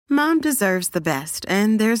Mom deserves the best,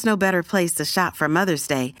 and there's no better place to shop for Mother's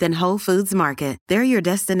Day than Whole Foods Market. They're your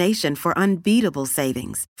destination for unbeatable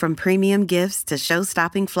savings, from premium gifts to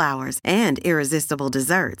show-stopping flowers and irresistible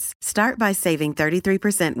desserts. Start by saving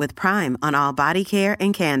 33% with Prime on all body care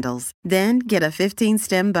and candles. Then get a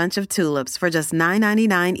 15-stem bunch of tulips for just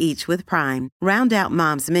 $9.99 each with Prime. Round out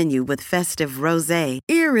Mom's menu with festive rosé,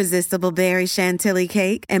 irresistible berry chantilly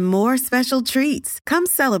cake, and more special treats. Come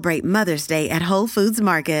celebrate Mother's Day at Whole Foods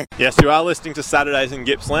Market. Yes, you are listening to Saturdays in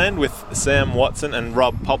Gippsland with Sam Watson and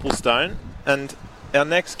Rob Popplestone. And our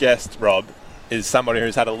next guest, Rob, is somebody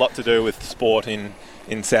who's had a lot to do with sport in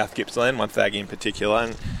South Gippsland, Wonthaggi in particular.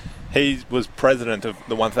 And he was president of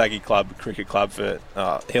the Wonthaggi Cricket Club for,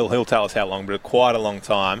 he'll tell us how long, but quite a long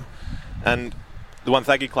time. And the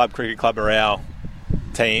Wonthaggi Cricket Club are our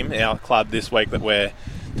team, our club this week that we're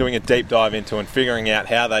doing a deep dive into and figuring out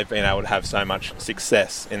how they've been able to have so much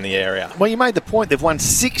success in the area. Well, you made the point they've won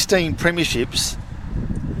 16 premierships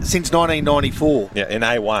since 1994. Yeah, in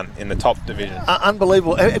A1, in the top division.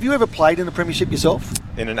 Unbelievable. Have you ever played in a premiership yourself?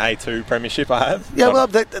 In an A2 premiership, I have. Yeah, well,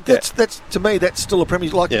 that's to me, that's still a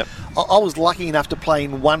premiership. Like, yeah. I was lucky enough to play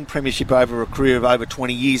in one premiership over a career of over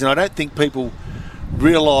 20 years, and I don't think people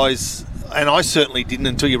realise, and I certainly didn't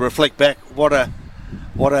until you reflect back, what a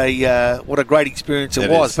great experience it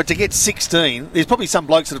was. But to get 16, there's probably some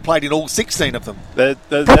blokes that have played in all 16 of them.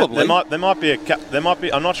 Probably. There might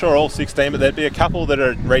be. I'm not sure all 16, but there'd be a couple that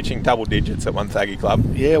are reaching double digits at Wonthaggi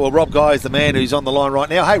Club. Yeah, well, Rob Geyer is the man who's on the line right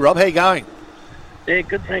now. Hey, Rob, how you going? Yeah,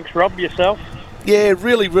 good. Thanks, Rob. Yourself? Yeah,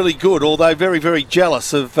 really, really good. Although very, very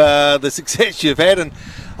jealous of the success you've had, and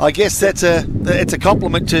I guess it's a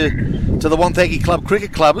compliment to the Wonthaggi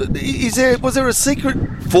Cricket Club. Was there a secret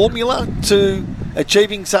formula to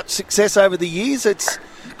achieving such success over the years?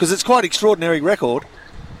 Because it's quite extraordinary record.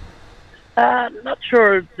 Not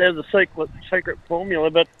sure if there's a secret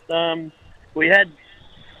formula, but we had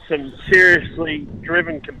some seriously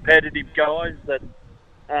driven, competitive guys that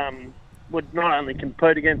would not only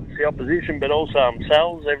compete against the opposition, but also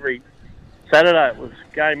themselves. Every Saturday it was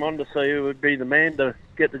game on to see who would be the man to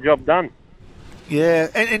get the job done. Yeah,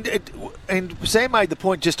 and Sam made the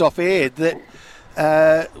point just off air that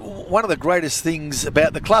one of the greatest things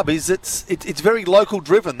about the club is it's very local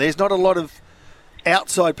driven. There's not a lot of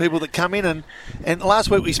outside people that come in, and last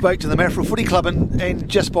week we spoke to the Maffra Footy Club, and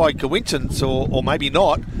just by coincidence or maybe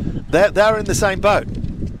not, they're in the same boat.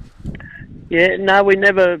 Yeah, no, we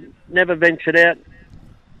never ventured out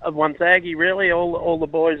of Wonthaggi really. All the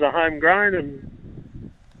boys are homegrown,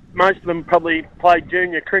 and most of them probably played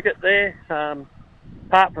junior cricket there,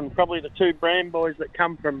 apart from probably the two Brand boys that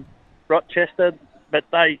come from Rochester, but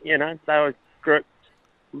they were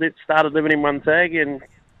started living in Wonthaggi and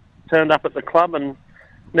turned up at the club and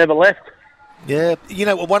never left. Yeah,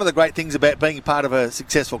 one of the great things about being part of a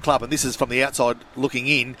successful club, and this is from the outside looking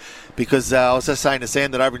in, because I was just saying to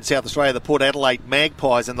Sam that over in South Australia, the Port Adelaide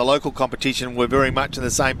Magpies and the local competition were very much in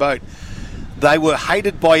the same boat. They were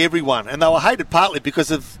hated by everyone, and they were hated partly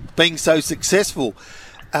because of being so successful.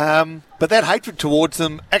 But that hatred towards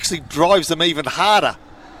them actually drives them even harder.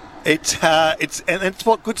 It's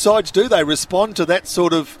what good sides do. They respond to that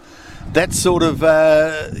sort of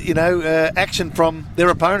action from their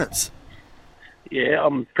opponents. Yeah,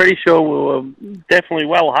 I'm pretty sure we were definitely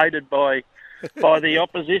well hated by the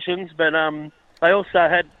oppositions, but they also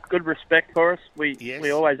had good respect for us.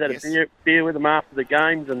 We always had a beer with them after the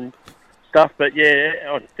games and stuff. But yeah,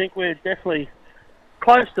 I think we're definitely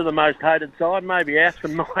close to the most hated side. Maybe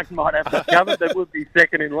Outram might have to cover. That would be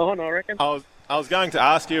second in line, I reckon. I was going to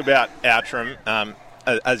ask you about Outram.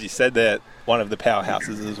 As you said, they're one of the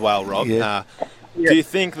powerhouses as well, Rob. Yeah. Do you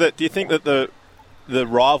think that the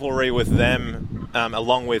rivalry with them,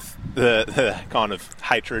 along with the kind of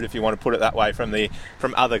hatred, if you want to put it that way, from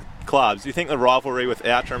other clubs, do you think the rivalry with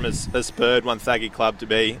Outram has spurred Wonthaggi Club to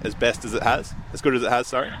be as good as it has?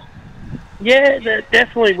 Sorry. Yeah,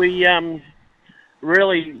 definitely. We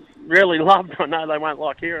really, really loved. I know they won't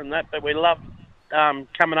like hearing that, but we loved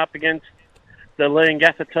coming up against the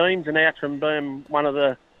Leongatha teams, and Outram being one of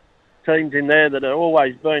the teams in there that have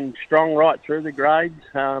always been strong right through the grades.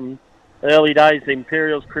 Early days, the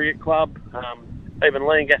Imperials Cricket Club, even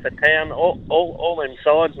Leongatha Town, all them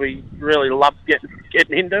sides we really loved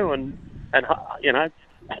getting into, and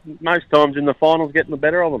most times in the finals getting the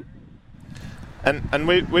better of them. And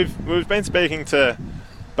we've been speaking to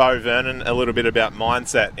Bo Vernon a little bit about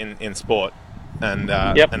mindset in sport and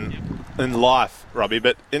in life, Robbie.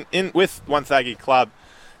 But with Wonthaggi Club,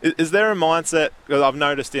 is there a mindset? Because I've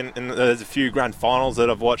noticed there's a few grand finals that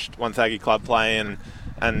I've watched Wonthaggi Club play in,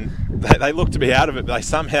 and they look to be out of it, but they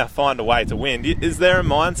somehow find a way to win. Is there a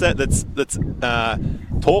mindset that's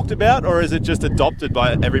talked about, or is it just adopted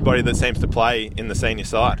by everybody that seems to play in the senior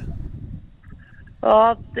side?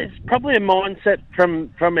 There's probably a mindset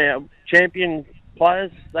from our champion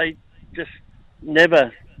players. They just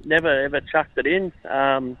never ever chucked it in.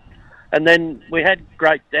 And then we had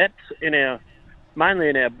great depth mainly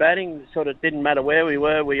in our batting. Sort of didn't matter where we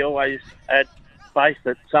were. We always had faith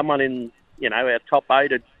that someone in, our top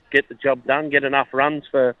 8 would get the job done, get enough runs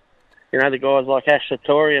for, the guys like Ash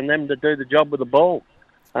Satori and them to do the job with the ball.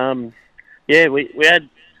 We had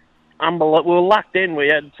unbelievable. We were lucked in. We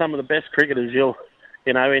had some of the best cricketers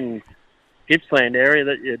in Gippsland area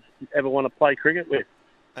that you'd ever want to play cricket with.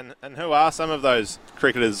 And who are some of those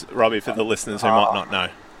cricketers, Robbie, for the listeners who might not know?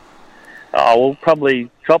 Well,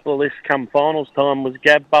 probably top of the list come finals time was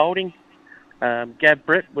Gab Boulding. Gav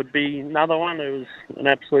Brett would be another one who was an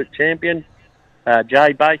absolute champion.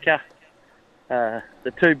 Jay Baker.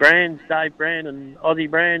 The two Brands, Dave Brand and Aussie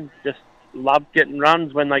Brand, just loved getting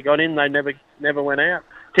runs. When they got in, they never went out.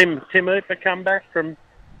 Tim Hooper come back from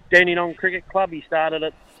Dandenong Cricket Club. He started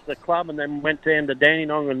at the club and then went down to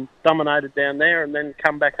Dandenong and dominated down there and then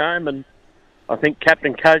come back home. And I think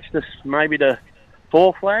captain coached us maybe to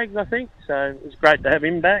 4 flags, I think. So it was great to have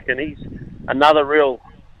him back. And he's another real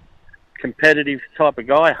competitive type of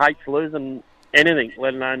guy, hates losing anything,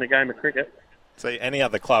 let alone the game of cricket. See, any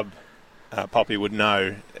other club, Poppy, would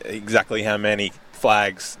know exactly how many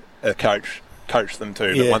flags a coach coached them to.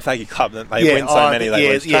 But Wonthaggi Club, they win so many,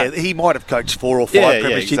 they lose. Yeah, he might have coached 4 or 5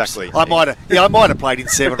 premierships. Exactly. I might have played in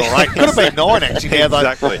 7 or 8. Could have been 9 actually.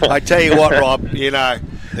 Exactly. I tell you what, Rob,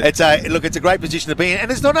 it's a great position to be in, and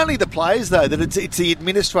it's not only the players though, that it's the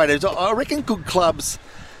administrators. I reckon good clubs,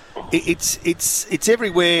 it's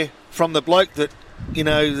everywhere, from the bloke that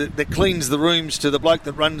that cleans the rooms to the bloke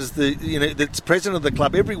that runs that's president of the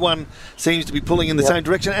club. Everyone seems to be pulling in the same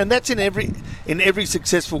direction, and that's in every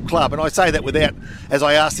successful club. And I say that without, as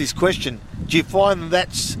I ask this question, do you find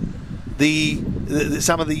that's the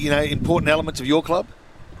some of the important elements of your club?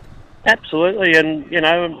 Absolutely, and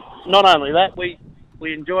not only that, we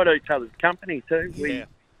enjoyed each other's company too. We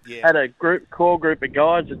had a core group of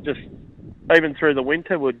guys that just, even through the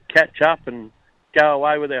winter, would catch up and go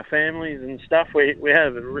away with our families and stuff. We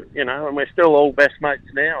have, and we're still all best mates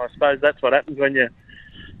now. I suppose that's what happens when you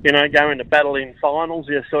go into battle in finals.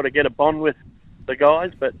 You sort of get a bond with the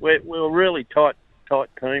guys, but we were really tight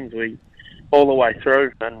teams. All the way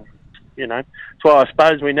through, and that's why I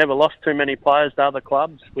suppose we never lost too many players to other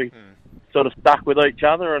clubs. We sort of stuck with each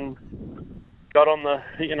other and got on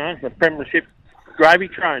the premiership gravy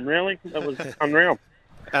train. Really, it was unreal.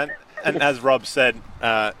 And as Rob said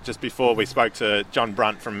just before, we spoke to John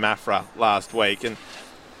Brunt from Mafra last week, and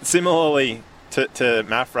similarly to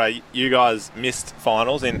Mafra, you guys missed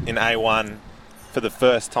finals in A1 for the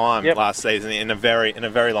first time last season in a very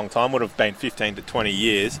long time. Would have been 15 to 20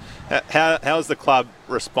 years. How has the club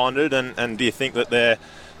responded, and do you think that they're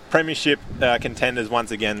premiership contenders once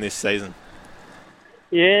again this season?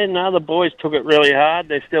 Yeah, no, the boys took it really hard.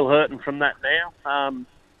 They're still hurting from that now.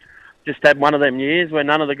 Just had one of them years where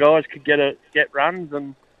none of the guys could get runs,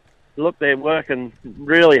 and look, they're working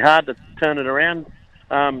really hard to turn it around.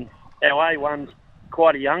 Our A1's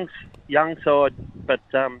quite a young side, but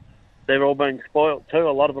they've all been spoilt too.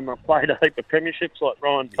 A lot of them have played a heap of premierships, like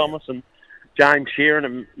Ryan Thomas and James Sheeran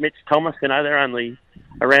and Mitch Thomas. They're only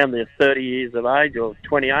around their 30 years of age, or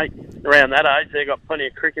 28, around that age. They've got plenty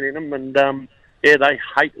of cricket in them, and they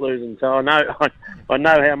hate losing. So I know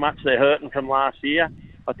how much they're hurting from last year.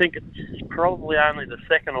 I think it's probably only the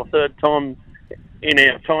second or third time in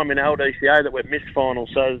our time in LDCA that we've missed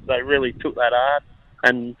finals, so they really took that hard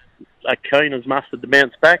and are keen as mustard to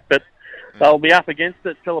bounce back. But they'll be up against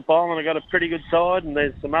it. Phillip Island have got a pretty good side, and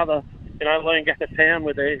there's some other, Leongatha Town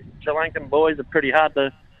with their Sri Lankan boys are pretty hard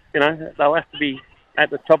to, they'll have to be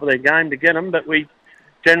at the top of their game to get them, but we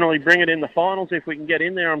generally bring it in the finals. If we can get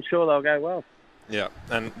in there, I'm sure they'll go well. Yeah,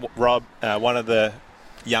 and Rob, one of the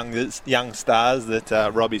young stars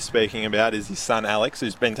that Robbie's speaking about is his son Alex,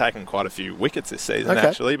 who's been taking quite a few wickets this season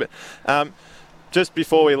actually. But just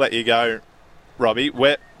before we let you go, Robbie,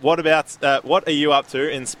 what are you up to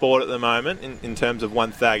in sport at the moment in terms of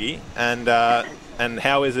Wonthaggi, and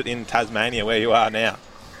how is it in Tasmania where you are now?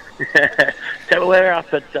 So we're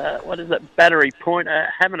up at Battery Point,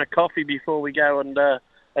 having a coffee before we go and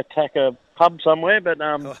attack a pub somewhere, but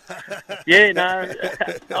I've taken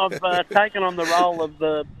on the role of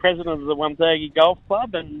the president of the Wonthaggi Golf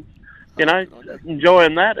Club, and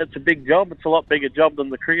enjoying that. It's a big job. It's a lot bigger job than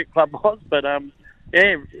the cricket club was, but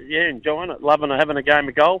enjoying it, loving having a game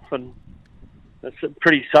of golf, and it's a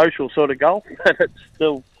pretty social sort of golf, but it's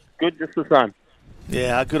still good just the same.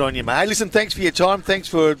 Yeah, good on you, mate. Listen, thanks for your time. Thanks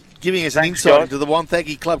for giving us an Thanks, insight guys. into the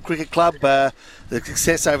Wonthaggi Club Cricket Club. The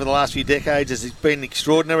success over the last few decades has been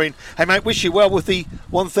extraordinary. And, hey, mate, wish you well with the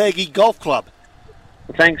Wonthaggi Golf Club.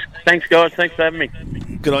 Thanks, guys. Thanks for having me.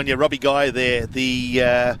 Good on you. Robbie Geyer there,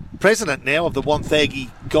 the president now of the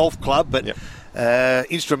Wonthaggi Golf Club, but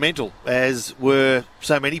instrumental, as were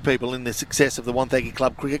so many people in the success of the Wonthaggi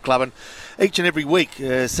Club Cricket Club. And each and every week,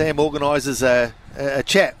 Sam organises a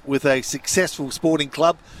chat with a successful sporting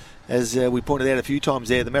club. As we pointed out a few times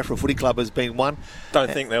there, the Maffra Footy Club has been one. Don't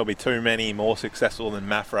think there'll be too many more successful than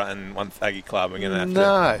Maffra and Wonthaggi Club. We're going to have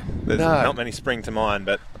to. There's not many spring to mind,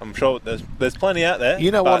 but I'm sure there's plenty out there.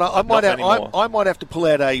 You know what? I might have to pull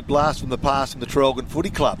out a blast from the past from the Traralgon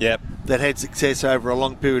Footy Club. Yep. That had success over a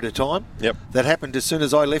long period of time. Yep. That happened as soon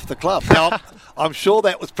as I left the club. Now, I'm sure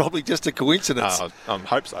that was probably just a coincidence. I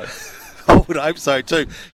hope so. I would hope so too.